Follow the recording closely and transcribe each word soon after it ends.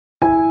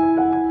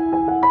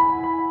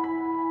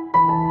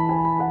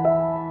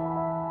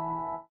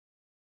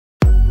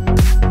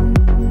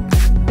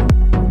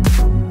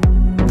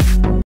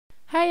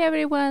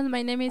everyone,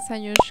 my name is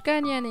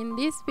Aniushkania, and in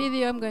this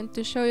video I'm going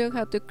to show you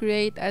how to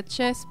create a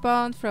chest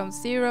pawn from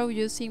zero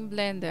using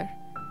Blender.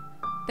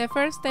 The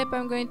first step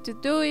I'm going to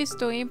do is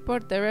to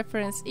import the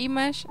reference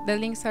image. The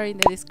links are in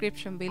the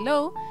description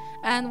below,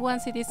 and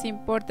once it is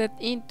imported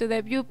into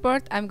the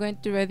viewport, I'm going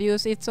to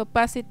reduce its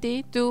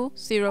opacity to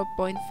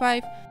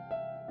 0.5.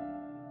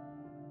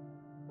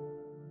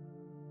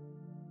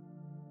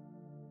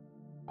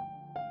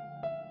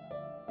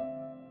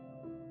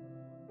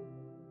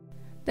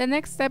 The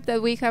next step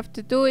that we have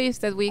to do is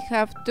that we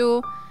have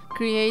to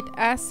create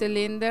a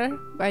cylinder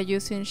by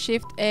using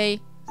Shift A,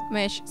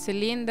 Mesh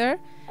Cylinder,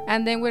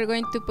 and then we're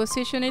going to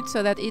position it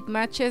so that it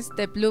matches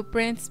the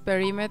blueprint's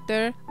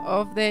perimeter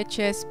of the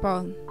chest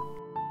pawn.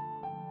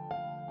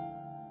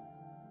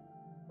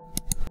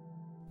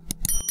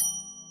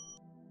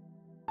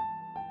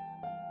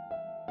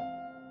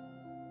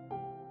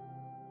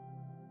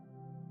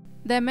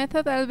 The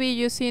method I'll be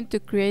using to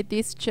create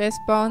this chest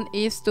pawn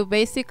is to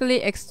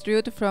basically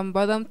extrude from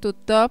bottom to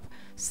top,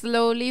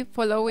 slowly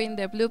following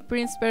the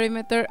blueprint's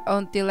perimeter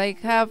until I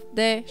have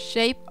the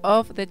shape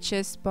of the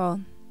chest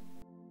pawn.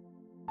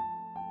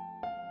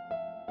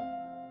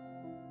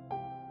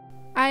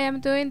 I am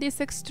doing this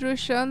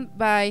extrusion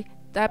by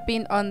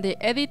tapping on the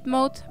edit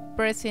mode,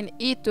 pressing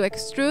E to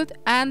extrude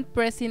and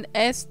pressing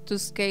S to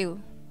scale.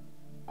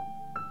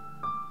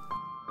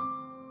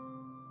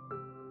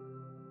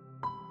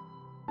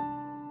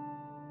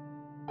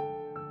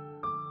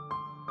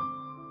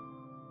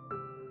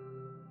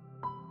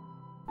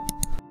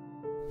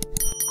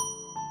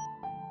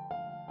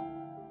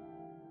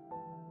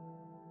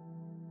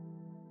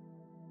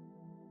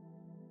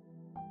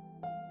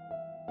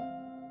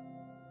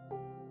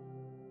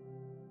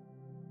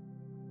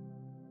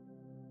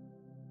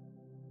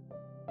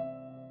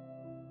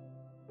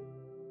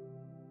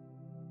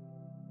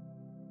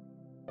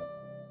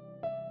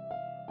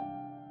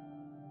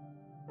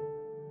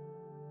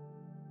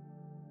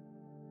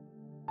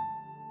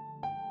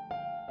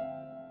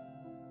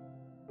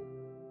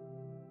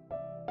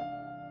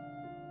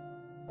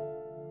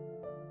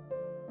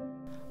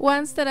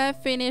 Once that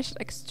I've finished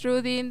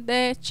extruding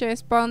the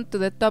chest pawn to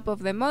the top of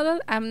the model,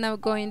 I'm now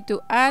going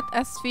to add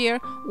a sphere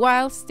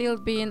while still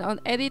being on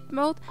edit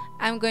mode.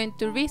 I'm going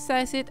to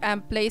resize it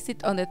and place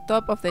it on the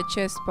top of the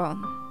chest pawn.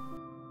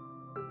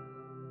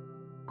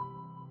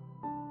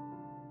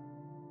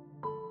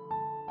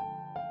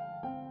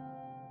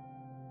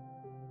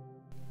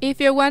 If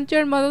you want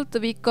your model to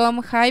become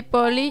high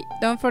poly,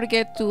 don't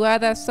forget to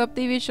add a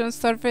subdivision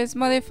surface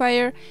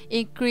modifier,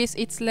 increase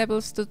its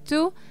levels to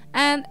 2,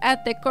 and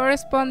add the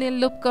corresponding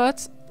loop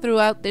cuts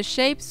throughout the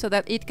shape so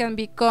that it can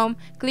become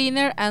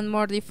cleaner and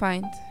more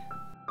defined.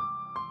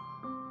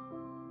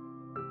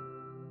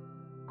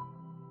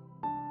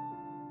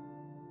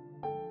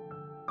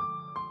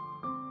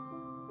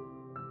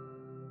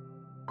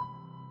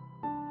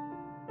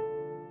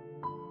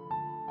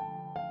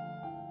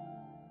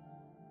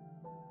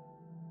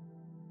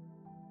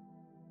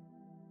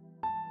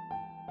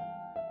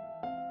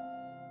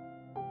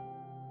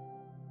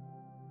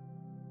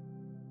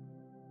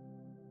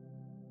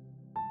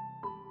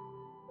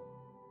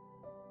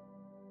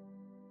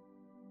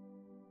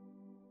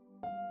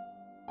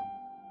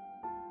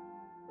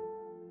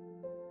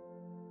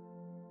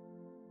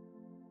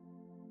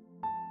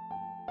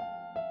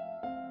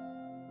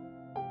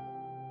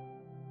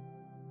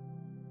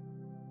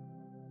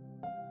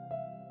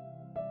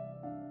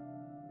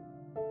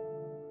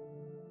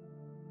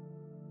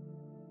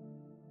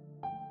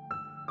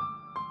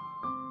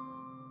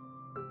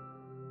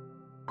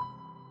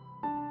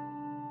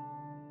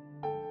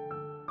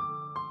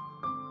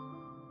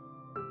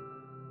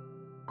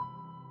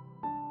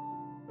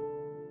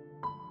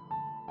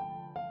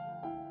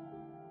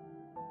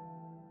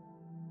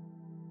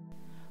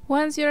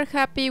 Once you're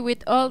happy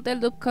with all the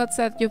loop cuts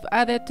that you've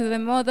added to the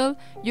model,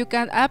 you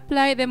can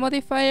apply the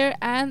modifier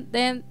and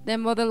then the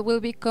model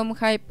will become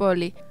high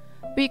poly.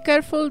 Be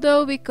careful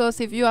though, because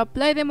if you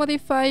apply the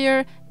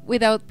modifier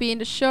without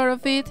being sure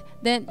of it,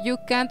 then you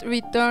can't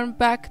return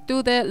back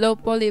to the low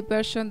poly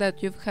version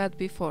that you've had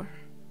before.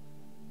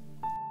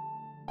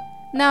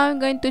 Now I'm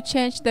going to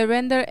change the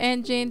render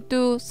engine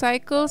to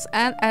cycles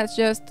and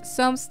adjust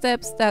some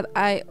steps that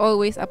I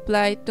always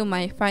apply to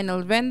my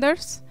final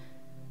renders.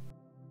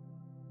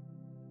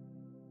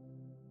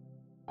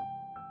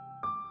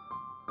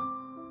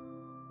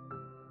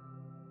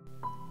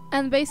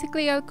 And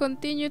basically I'll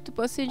continue to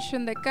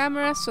position the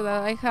camera so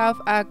that I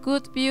have a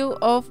good view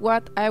of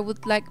what I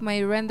would like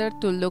my render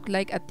to look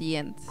like at the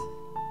end.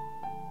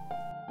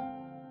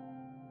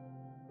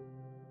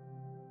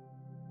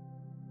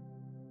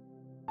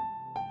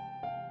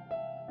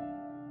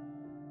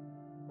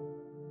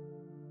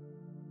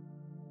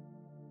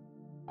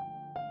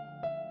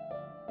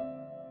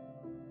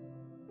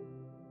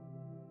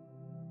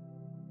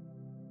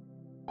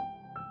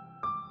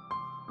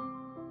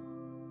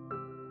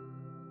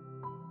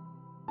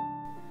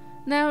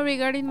 Now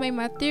regarding my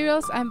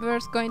materials, I'm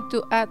first going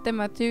to add the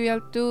material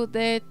to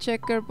the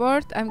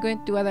checkerboard. I'm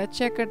going to add a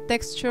checker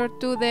texture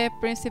to the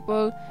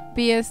principal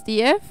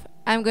PSDF,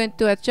 I'm going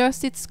to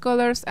adjust its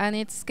colors and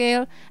its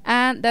scale,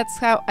 and that's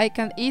how I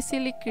can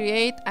easily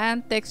create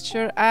and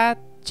texture a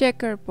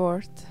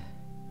checkerboard.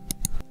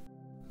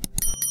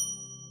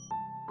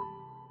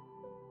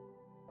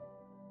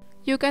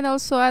 You can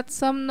also add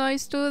some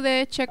noise to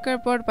the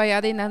checkerboard by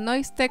adding a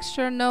noise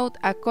texture node,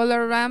 a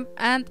color ramp,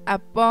 and a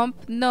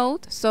bump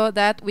node, so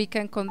that we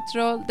can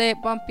control the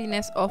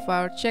bumpiness of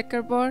our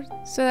checkerboard,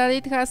 so that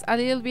it has a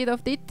little bit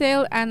of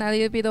detail and a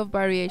little bit of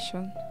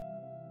variation.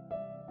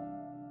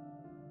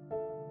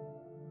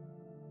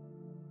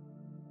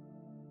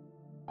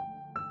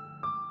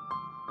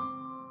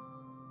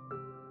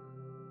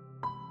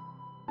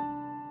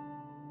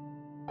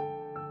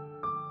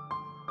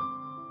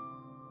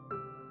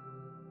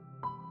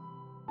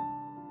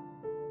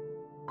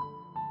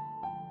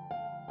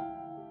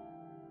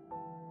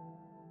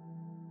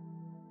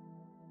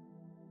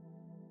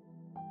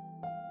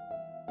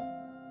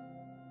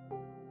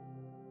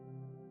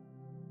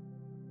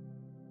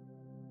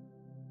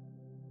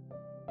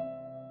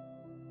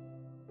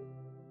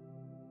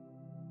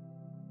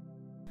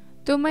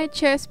 To my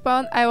chest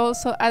spawn, I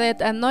also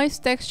added a noise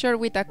texture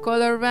with a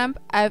color ramp.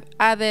 I've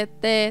added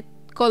the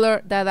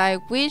color that I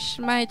wish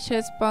my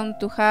chest spawn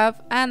to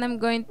have, and I'm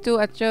going to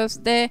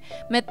adjust the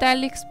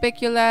metallic,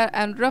 specular,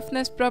 and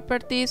roughness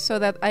properties so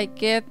that I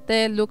get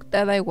the look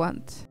that I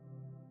want.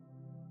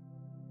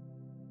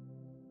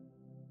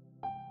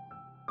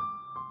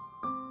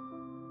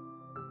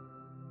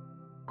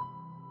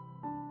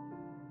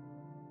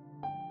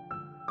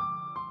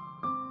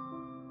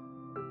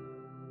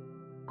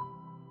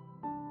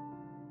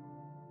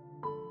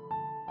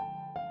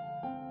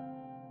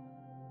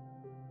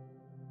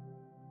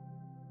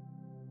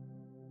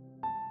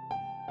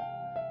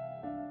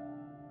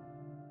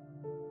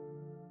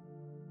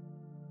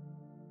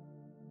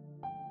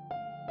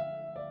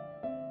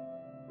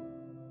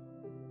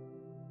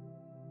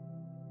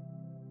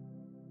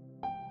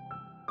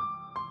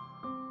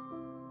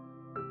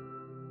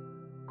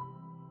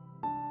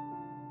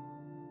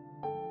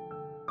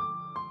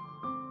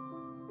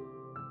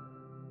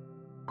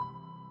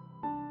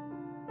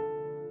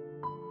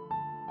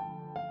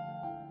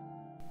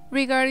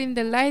 Regarding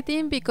the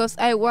lighting, because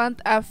I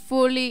want a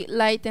fully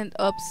lightened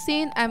up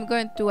scene, I'm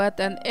going to add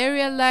an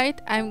area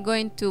light. I'm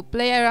going to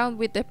play around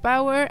with the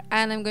power,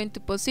 and I'm going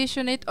to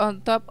position it on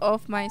top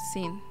of my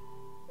scene.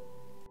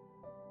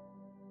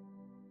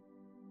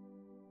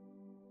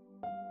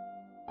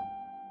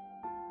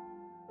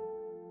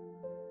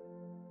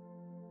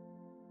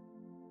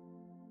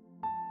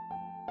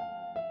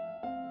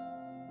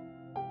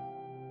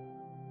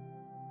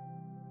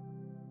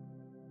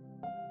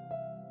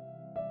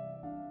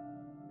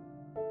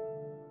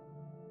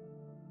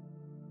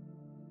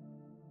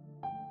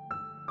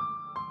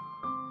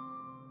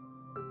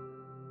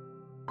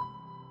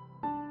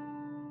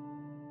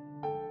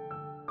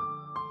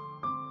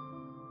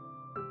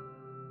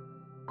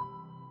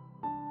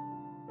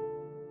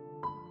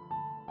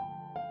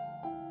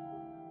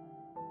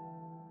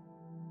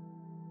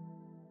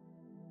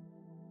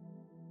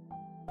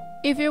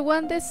 If you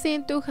want the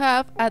scene to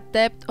have a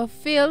depth of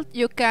field,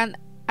 you can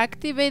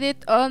activate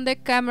it on the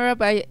camera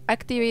by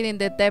activating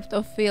the depth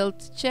of field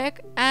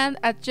check and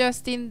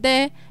adjusting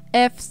the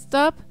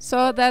f-stop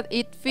so that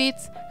it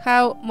fits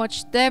how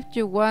much depth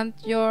you want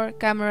your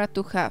camera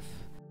to have.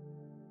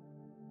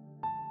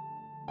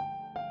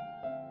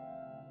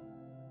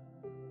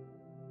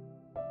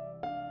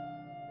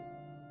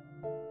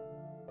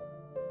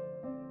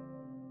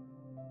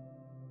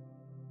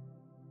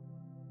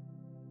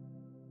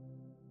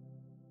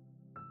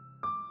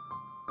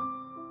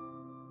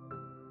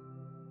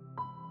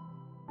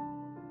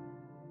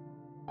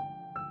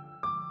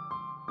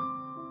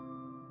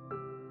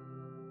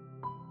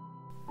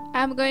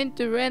 I'm going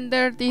to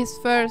render this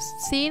first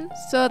scene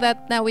so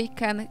that now we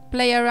can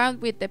play around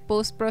with the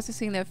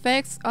post-processing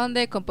effects on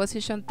the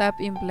composition tab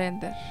in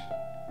Blender.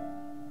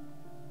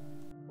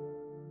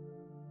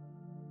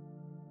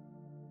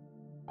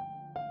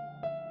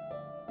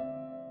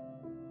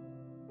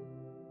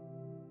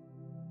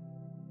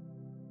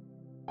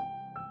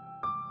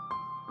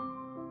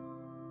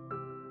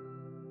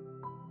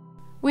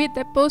 With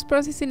the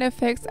post-processing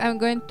effects, I'm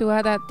going to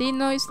add a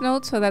denoise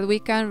node so that we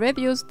can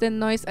reduce the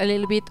noise a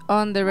little bit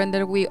on the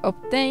render we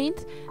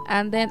obtained,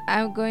 and then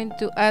I'm going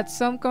to add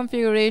some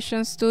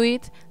configurations to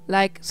it,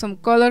 like some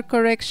color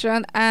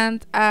correction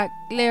and a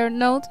glare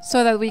node,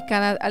 so that we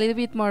can add a little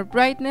bit more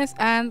brightness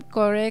and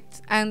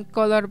correct and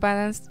color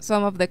balance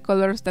some of the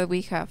colors that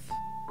we have.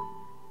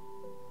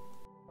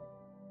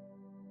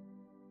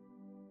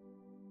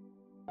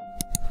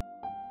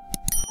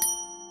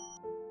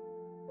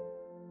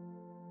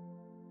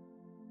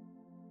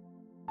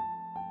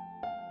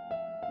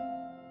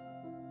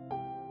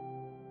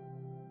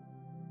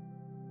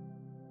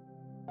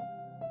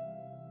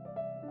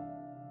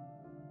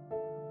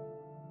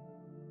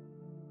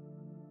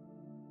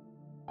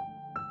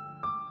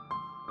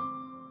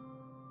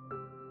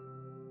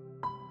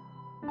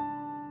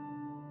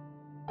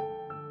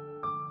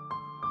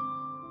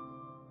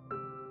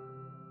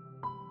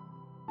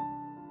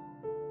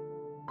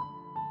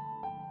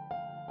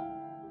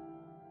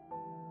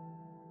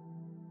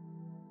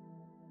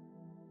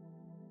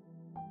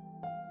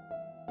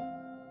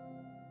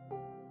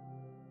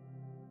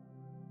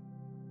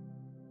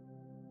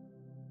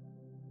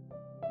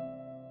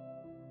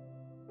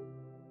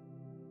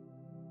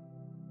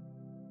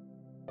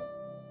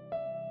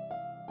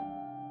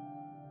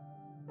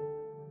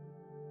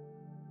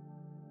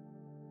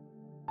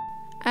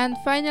 And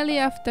finally,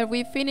 after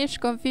we finish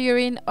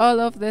configuring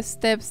all of the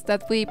steps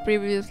that we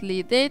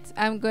previously did,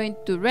 I'm going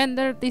to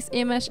render this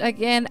image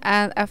again,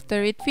 and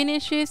after it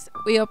finishes,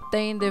 we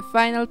obtain the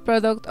final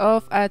product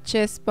of a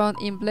chest bone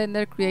in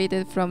Blender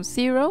created from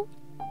zero.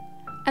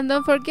 And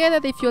don't forget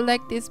that if you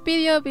like this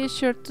video, be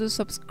sure to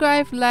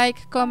subscribe,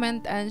 like,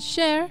 comment and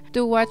share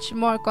to watch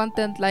more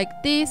content like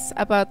this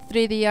about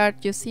 3D art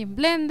using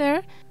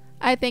Blender.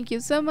 I thank you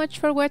so much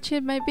for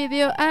watching my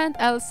video, and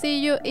I'll see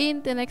you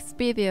in the next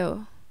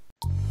video.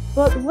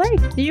 But wait,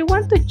 do you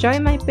want to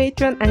join my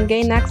Patreon and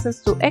gain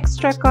access to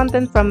extra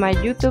content from my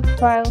YouTube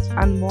files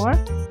and more?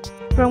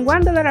 From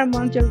 $1 a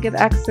month you'll get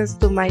access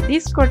to my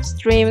Discord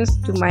streams,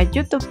 to my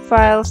YouTube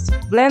files,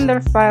 Blender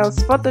files,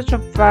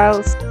 Photoshop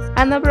files,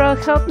 and overall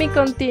help me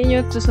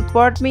continue to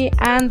support me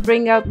and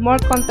bring out more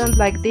content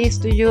like this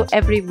to you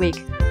every week.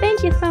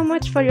 Thank you so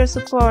much for your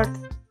support!